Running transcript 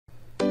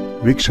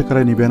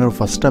ವೀಕ್ಷಕರೇ, ನೀವೇನಾದ್ರು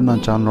first time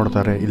ನನ್ನ ಚಾನಲ್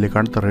ನೋಡ್ತಾರೆ, ಇಲ್ಲಿ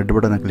ಕಾಣ್ತಾ ರೆಡ್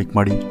ಬಟನ್ ಕ್ಲಿಕ್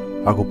ಮಾಡಿ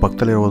ಹಾಗೂ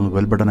ಪಕ್ಕದಲ್ಲಿರೋ ಒಂದು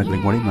ಬೆಲ್ ಬಟನ್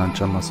ಕ್ಲಿಕ್ ಮಾಡಿ ನನ್ನ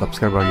ಚಾನಲ್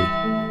ಸಬ್ಸ್ಕ್ರೈಬ್ ಆಗಿ.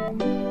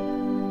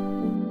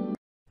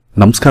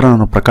 ನಮಸ್ಕಾರ,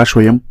 ನಾನು Prakash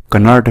YM,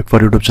 Kannada tech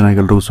for YouTube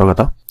ಚಾನಲ್ಗೆ ಎಲ್ಲರಿಗೂ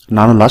ಸ್ವಾಗತ.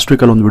 ನಾನು ಲಾಸ್ಟ್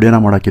ವೀಕಲ್ಲಿ ಒಂದು ವಿಡಿಯೋನ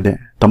ಮಾಡಾಕಿದ್ದೆ.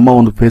 ತಮ್ಮ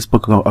ಒಂದು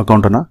ಫೇಸ್ಬುಕ್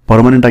ಅಕೌಂಟನ್ನು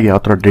ಪರ್ಮನೆಂಟ್ ಆಗಿ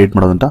ಯಾವ ಥರ ಡಿಲೀಟ್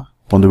ಮಾಡೋದಂತ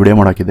ಒಂದು ವಿಡಿಯೋ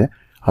ಮಾಡಾಕಿದ್ದೆ.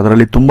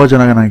 ಅದರಲ್ಲಿ ತುಂಬಾ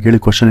ಜನ ನನಗೆ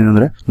ಕೇಳಿ ಕ್ವಶನ್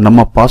ಏನಂದ್ರೆ, ನಮ್ಮ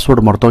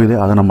ಪಾಸ್ವರ್ಡ್ ಮರ್ತೋಗಿದೆ,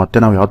 ಅದನ್ನ ಮತ್ತೆ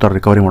ನಾವು ಯಾವ ತರ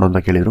ರಿಕವರಿ ಮಾಡೋದು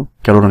ಅಂತ ಕೇಳಿದ್ರು.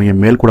 ಕೆಲವರು ನನಗೆ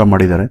ಮೇಲ್ ಕೂಡ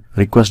ಮಾಡಿದ್ದಾರೆ.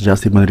 ರಿಕ್ವೆಸ್ಟ್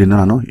ಜಾಸ್ತಿ ಬಂದ್ರಿಂದ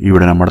ನಾನು ಈ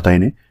ವಿಡಿಯೋನ ಮಾಡ್ತಾ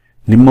ಇದ್ದೀನಿ.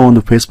 ನಿಮ್ಮ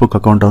ಒಂದು ಫೇಸ್ಬುಕ್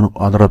ಅಕೌಂಟ್ ಅನ್ನು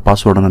ಅದರ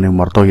ಪಾಸ್ವರ್ಡ್ ಅನ್ನು ನೀವು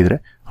ಮರ್ತೋಗಿದ್ರೆ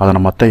ಅದನ್ನ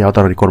ಮತ್ತೆ ಯಾವ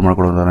ತರ ರಿಕವರ್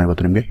ಮಾಡ್ಕೊಳ್ಳೋದು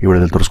ಇವತ್ತು ನಿಮಗೆ ಈ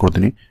ವಿಡಿಯೋದಲ್ಲಿ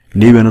ತೋರಿಸ್ಕೊಡ್ತೀನಿ.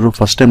 ನೀವೇನಾದ್ರು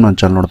ಫಸ್ಟ್ ಟೈಮ್ ನನ್ನ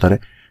ಚಾನಲ್ ನೋಡ್ತಾರೆ,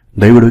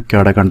 ದಯವಿಟ್ಟು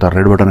ಕೆಳಗಡೆ ಕಾಣ್ತಾ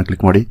ರೆಡ್ ಬಟನ್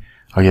ಕ್ಲಿಕ್ ಮಾಡಿ,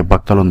 ಹಾಗೆ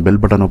ಪಕ್ಕದಲ್ಲಿ ಒಂದು ಬೆಲ್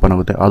ಬಟನ್ ಓಪನ್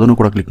ಆಗುತ್ತೆ, ಅದನ್ನು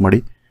ಕೂಡ ಕ್ಲಿಕ್ ಮಾಡಿ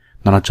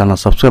ನನ್ನ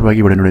ಚಾನಲ್ ಸಬ್ಸ್ಕ್ರೈಬ್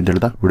ಆಗಿ ವಿಡಿಯೋ ನೋಡಿ ಅಂತ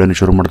ಹೇಳ್ತಾ ವಿಡಿಯೋನ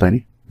ಶುರು ಮಾಡ್ತಾ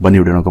ಇದ್ದೀನಿ. ಬನ್ನಿ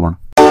ವಿಡಿಯೋ ನೋಡೋಣ.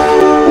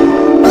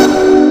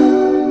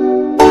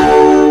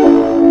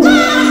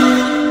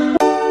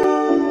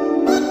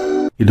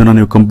 ಇದನ್ನು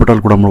ನೀವು ಕಂಪ್ಯೂಟರ್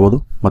ಕೂಡ ಮಾಡಬಹುದು,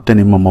 ಮತ್ತೆ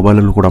ನಿಮ್ಮ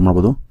ಮೊಬೈಲಲ್ಲೂ ಕೂಡ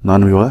ಮಾಡಬಹುದು.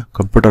 ನಾನು ಇವಾಗ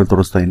ಕಂಪ್ಯೂಟರ್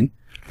ತೋರಿಸ್ತಾ ಇದ್ದೀನಿ.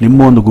 ನಿಮ್ಮ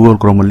ಒಂದು ಗೂಗಲ್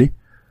ಕ್ರೋಮಲ್ಲಿ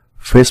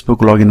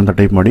ಫೇಸ್ಬುಕ್ ಲಾಗಿನ್ ಅಂತ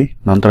ಟೈಪ್ ಮಾಡಿ,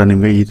 ನಂತರ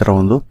ನಿಮಗೆ ಈ ತರ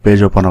ಒಂದು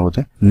ಪೇಜ್ ಓಪನ್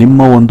ಆಗುತ್ತೆ.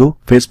 ನಿಮ್ಮ ಒಂದು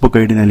ಫೇಸ್ಬುಕ್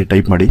ಐಡಿನಲ್ಲಿ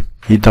ಟೈಪ್ ಮಾಡಿ.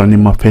 ಈ ತರ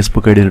ನಿಮ್ಮ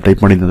ಫೇಸ್ಬುಕ್ ಐಡಿನ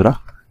ಟೈಪ್ ಮಾಡಿದ್ರೆ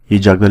ಈ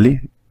ಜಾಗದಲ್ಲಿ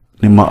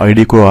ನಿಮ್ಮ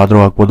ಐಡಿ ಕೂಡ ಆದ್ರೂ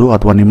ಹಾಕ್ಬೋದು,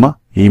 ಅಥವಾ ನಿಮ್ಮ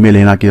ಇಮೇಲ್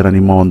ಏನ್ ಹಾಕಿದ್ರೆ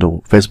ನಿಮ್ಮ ಒಂದು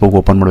ಫೇಸ್ಬುಕ್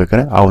ಓಪನ್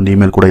ಮಾಡ್ಬೇಕಾದ್ರೆ ಆ ಒಂದು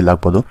ಇಮೇಲ್ ಕೂಡ ಇಲ್ಲಿ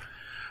ಹಾಕ್ಬೋದು.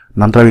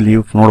 ನಂತರ ಇಲ್ಲಿ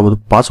ನೀವು ನೋಡಬಹುದು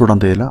ಪಾಸ್ವರ್ಡ್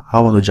ಅಂತ ಇದೆಯಲ್ಲ,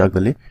 ಆ ಒಂದು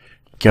ಜಾಗದಲ್ಲಿ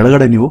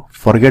ಕೆಳಗಡೆ ನೀವು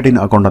ಫರ್ಗೆಟ್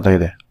ಇನ್ ಅಕೌಂಟ್ ಅಂತ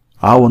ಇದೆ,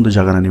 ಆ ಒಂದು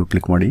ಜಾಗನ ನೀವು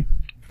ಕ್ಲಿಕ್ ಮಾಡಿ.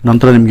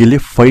 ನಂತರ ನಿಮ್ಗೆ ಇಲ್ಲಿ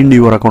ಫೈಂಡ್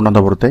ಯುವರ್ ಅಕೌಂಟ್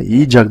ಅಂತ ಬರುತ್ತೆ.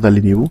 ಈ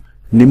ಜಾಗದಲ್ಲಿ ನೀವು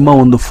ನಿಮ್ಮ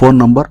ಒಂದು ಫೋನ್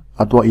ನಂಬರ್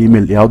ಅಥವಾ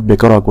ಇಮೇಲ್ ಯಾವ್ದು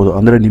ಬೇಕಾದ್ರೂ ಹಾಕೋದು.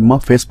 ಅಂದ್ರೆ ನಿಮ್ಮ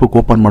ಫೇಸ್ಬುಕ್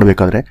ಓಪನ್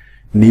ಮಾಡಬೇಕಾದ್ರೆ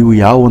ನೀವು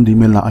ಯಾವ ಒಂದು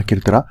ಇಮೇಲ್ನ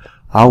ಹಾಕಿರ್ತೀರಾ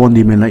ಆ ಒಂದು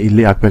ಇಮೇಲ್ನ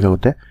ಇಲ್ಲಿ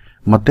ಹಾಕ್ಬೇಕಾಗುತ್ತೆ.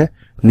 ಮತ್ತೆ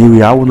ನೀವು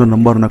ಯಾವ ಒಂದು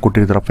ನಂಬರ್ನ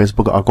ಕೊಟ್ಟಿರ್ತೀರ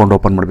ಫೇಸ್ಬುಕ್ ಅಕೌಂಟ್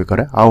ಓಪನ್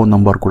ಮಾಡ್ಬೇಕಾದ್ರೆ ಆ ಒಂದು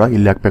ನಂಬರ್ ಕೂಡ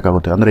ಇಲ್ಲಿ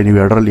ಹಾಕ್ಬೇಕಾಗುತ್ತೆ. ಅಂದ್ರೆ ನೀವು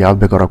ಎರಡರಲ್ಲಿ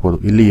ಯಾವ್ದು ಬೇಕಾದ್ರೂ ಹಾಕೋದು.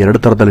 ಇಲ್ಲಿ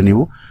ಎರಡು ತರದಲ್ಲಿ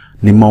ನೀವು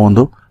ನಿಮ್ಮ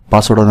ಒಂದು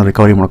ಪಾಸ್ವರ್ಡ್ ಅನ್ನು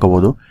ರಿಕವರಿ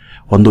ಮಾಡ್ಕೋಬಹುದು.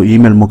 ಒಂದು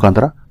ಇಮೇಲ್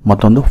ಮುಖಾಂತರ,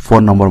 ಮತ್ತೊಂದು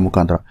ಫೋನ್ ನಂಬರ್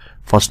ಮುಖಾಂತರ.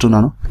 ಫಸ್ಟ್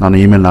ನಾನು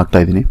ಇಮೇಲ್ನ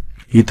ಹಾಕ್ತಾ ಇದ್ದೀನಿ.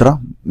 ಈ ತರ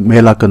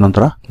ಮೇಲ್ ಹಾಕಿದ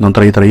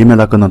ನಂತರ ಈ ತರ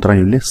ಇಮೇಲ್ ಹಾಕಿದ ನಂತರ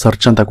ಇಲ್ಲಿ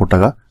ಸರ್ಚ್ ಅಂತ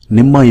ಕೊಟ್ಟಾಗ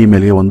ನಿಮ್ಮ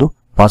ಇಮೇಲ್ಗೆ ಒಂದು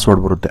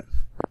ಪಾಸ್ವರ್ಡ್ ಬರುತ್ತೆ.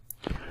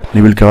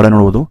 ನೀವು ಇಲ್ಲಿ ಕೆಳಗಡೆ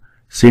ನೋಡಬಹುದು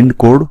ಸೆಂಡ್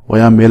ಕೋಡ್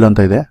ವಯಾ ಮೇಲ್ ಅಂತ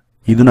ಇದೆ.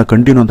 ಇದನ್ನ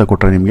ಕಂಟಿನ್ಯೂ ಅಂತ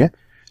ಕೊಟ್ಟರೆ ನಿಮಗೆ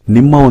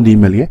ನಿಮ್ಮ ಒಂದು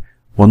ಇಮೇಲ್ಗೆ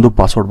ಒಂದು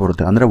ಪಾಸ್ವರ್ಡ್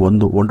ಬರುತ್ತೆ. ಅಂದ್ರೆ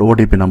ಒಂದು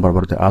OTP ನಂಬರ್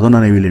ಬರುತ್ತೆ. ಅದನ್ನ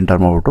ನೀವು ಇಲ್ಲಿ ಎಂಟರ್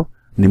ಮಾಡ್ಬಿಟ್ಟು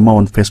ನಿಮ್ಮ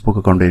ಒಂದು ಫೇಸ್ಬುಕ್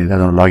ಅಕೌಂಟ್ ಏನಿದೆ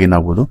ಅದನ್ನು ಲಾಗಿನ್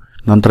ಆಗ್ಬೋದು.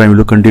 ನಂತರ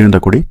ನೀವು ಕಂಟಿನ್ಯೂ ಅಂತ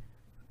ಕೊಡಿ.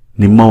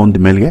 ನಿಮ್ಮ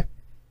ಒಂದು ಮೇಲ್ಗೆ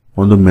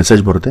ಒಂದು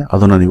ಮೆಸೇಜ್ ಬರುತ್ತೆ,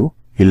 ಅದನ್ನ ನೀವು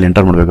ಇಲ್ಲಿ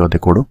ಎಂಟರ್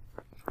ಮಾಡಬೇಕಾಗುತ್ತೆ ಕೋಡು.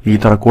 ಈ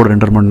ತರ ಕೋಡ್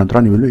ಎಂಟರ್ ಮಾಡಿದ ನಂತರ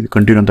ನೀವು ಇಲ್ಲಿ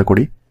ಕಂಟಿನ್ಯೂ ಅಂತ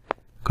ಕೊಡಿ.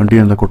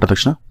 ಕಂಟಿನ್ಯೂ ಅಂತ ಕೊಟ್ಟ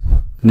ತಕ್ಷಣ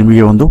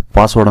ನಿಮಗೆ ಒಂದು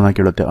ಪಾಸ್ವರ್ಡ್ ಅನ್ನ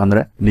ಕೇಳುತ್ತೆ.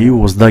 ಅಂದ್ರೆ ನೀವು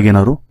ಹೊಸದಾಗಿ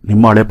ಏನಾದ್ರು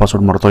ನಿಮ್ಮ ಹಳೆ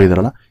ಪಾಸ್ವರ್ಡ್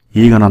ಮರ್ತೋಗಿದ್ರಲ್ಲ,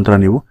 ಈಗ ನಂತರ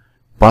ನೀವು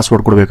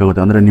ಪಾಸ್ವರ್ಡ್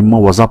ಕೊಡಬೇಕಾಗುತ್ತೆ. ಅಂದ್ರೆ ನಿಮ್ಮ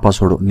ಹೊಸ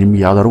ಪಾಸ್ವರ್ಡ್, ನಿಮ್ಗೆ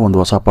ಯಾವ್ದಾದ್ರು ಒಂದು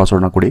ಹೊಸ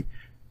ಪಾಸ್ವರ್ಡ್ನ ಕೊಡಿ.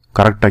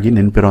 ಕರೆಕ್ಟ್ ಆಗಿ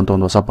ನೆನಪಿರುವಂತ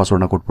ಒಂದು ಹೊಸ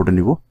ಪಾಸ್ವರ್ಡ್ನ ಕೊಟ್ಬಿಟ್ಟು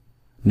ನೀವು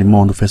ನಿಮ್ಮ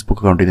ಒಂದು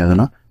ಫೇಸ್ಬುಕ್ ಅಕೌಂಟ್ ಇದೆ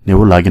ಅದನ್ನ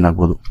ನೀವು ಲಾಗಿನ್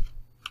ಆಗ್ಬೋದು.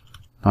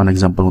 ನಾನು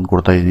ಎಕ್ಸಾಂಪಲ್ ಒಂದು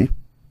ಕೊಡ್ತಾ ಇದ್ದೀನಿ.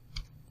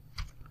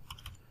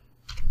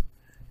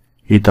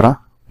 ಈ ತರ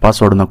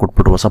ಪಾಸ್ವರ್ಡ್ನ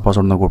ಕೊಟ್ಬಿಟ್ಟು, ಹೊಸ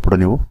ಪಾಸ್ವರ್ಡ್ನ ಕೊಟ್ಬಿಟ್ಟು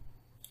ನೀವು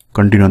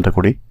ಕಂಟಿನ್ಯೂ ಅಂತ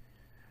ಕೊಡಿ.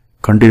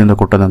 ಕಂಟಿನ್ಯೂ ಅಂತ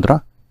ಕೊಟ್ಟ ನಂತರ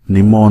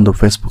ನಿಮ್ಮ ಒಂದು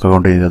ಫೇಸ್ಬುಕ್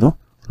ಅಕೌಂಟ್ ಏನಿದೆ ಅದು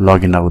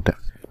ಲಾಗಿನ್ ಆಗುತ್ತೆ.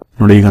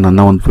 ನೋಡಿ, ಈಗ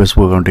ನನ್ನ ಒಂದು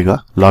ಫೇಸ್ಬುಕ್ ಅಕೌಂಟ್ ಈಗ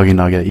ಲಾಗಿನ್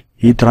ಆಗಿದೆ.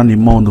 ಈ ತರ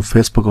ನಿಮ್ಮ ಒಂದು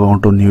ಫೇಸ್ಬುಕ್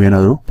ಅಕೌಂಟ್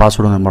ನೀವೇನಾದ್ರು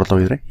ಪಾಸ್ವರ್ಡ್ ಅನ್ನು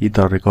ಮರ್ತೋಗಿದ್ರೆ ಈ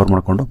ತರ ರಿಕವರ್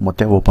ಮಾಡ್ಕೊಂಡು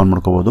ಮತ್ತೆ ಓಪನ್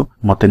ಮಾಡ್ಕೋಬಹುದು.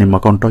 ಮತ್ತೆ ನಿಮ್ಮ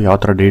ಅಕೌಂಟ್ ಯಾವ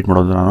ತರ ಡಿಲೀಟ್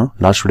ಮಾಡೋದು ನಾನು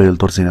ಲಾಸ್ಟ್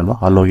ವಿಡಿಯೋದಲ್ಲಿ ತೋರಿಸಿನಲ್ವಾ,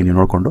 ಅಲ್ಲಿ ಹೋಗಿ ನೀವು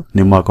ನೋಡ್ಕೊಂಡು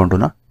ನಿಮ್ಮ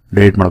ಅಕೌಂಟ್ನ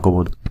ಡಿಲೀಟ್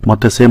ಮಾಡ್ಕೋಬಹುದು.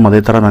 ಮತ್ತೆ ಸೇಮ್ ಅದೇ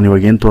ತರ ನಾನು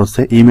ಇವಾಗ ಏನ್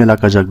ತೋರಿಸ್ತೆ, ಇಮೇಲ್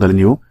ಹಾಕೋ ಜಾಗದಲ್ಲಿ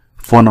ನೀವು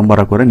ಫೋನ್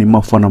ನಂಬರ್ ಹಾಕೋರೆ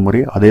ನಿಮ್ಮ ಫೋನ್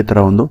ನಂಬರ್ಗೆ ಅದೇ ತರ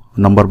ಒಂದು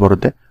ನಂಬರ್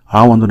ಬರುತ್ತೆ.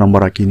 ಆ ಒಂದು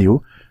ನಂಬರ್ ಹಾಕಿ ನೀವು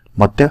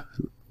ಮತ್ತೆ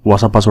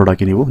ಹೊಸ ಪಾಸ್ವರ್ಡ್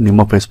ಹಾಕಿ ನೀವು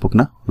ನಿಮ್ಮ ಫೇಸ್ಬುಕ್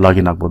ನ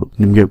ಲಾಗಿನ್ ಆಗ್ಬೋದು.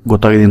 ನಿಮಗೆ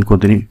ಗೊತ್ತಾಗಿದೆ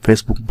ಅನ್ಕೊಂತೀನಿ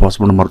ಫೇಸ್ಬುಕ್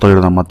ಪಾಸ್ವರ್ಡ್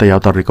ಮರ್ತೋಗಿರೋದ ಮತ್ತೆ ಯಾವ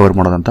ತರ ರಿಕವರ್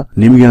ಮಾಡೋದಂತ.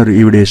 ನಿಮ್ಗೆ ಏನಾದ್ರು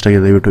ಈ ವಿಡಿಯೋ ಇಷ್ಟ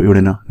ಆಗಿದೆ, ದಯವಿಟ್ಟು ಈ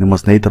ವಿಡಿಯೋನ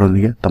ನಿಮ್ಮ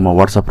ಸ್ನೇಹಿತರೊಂದಿಗೆ ತಮ್ಮ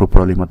ವಾಟ್ಸ್ಆಪ್ ಗ್ರೂಪ್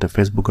ಅಲ್ಲಿ ಮತ್ತೆ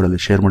ಫೇಸ್ಬುಕ್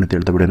ಗಳಲ್ಲಿ ಶೇರ್ ಮಾಡಿ ಅಂತ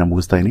ಹೇಳ್ತಾ ವಿಡಿಯೋನ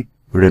ಮುಗಿಸ್ತಾ ಇದೀನಿ.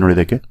 ವಿಡಿಯೋ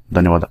ನೋಡಿದ್ದಕ್ಕೆ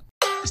ಧನ್ಯವಾದ.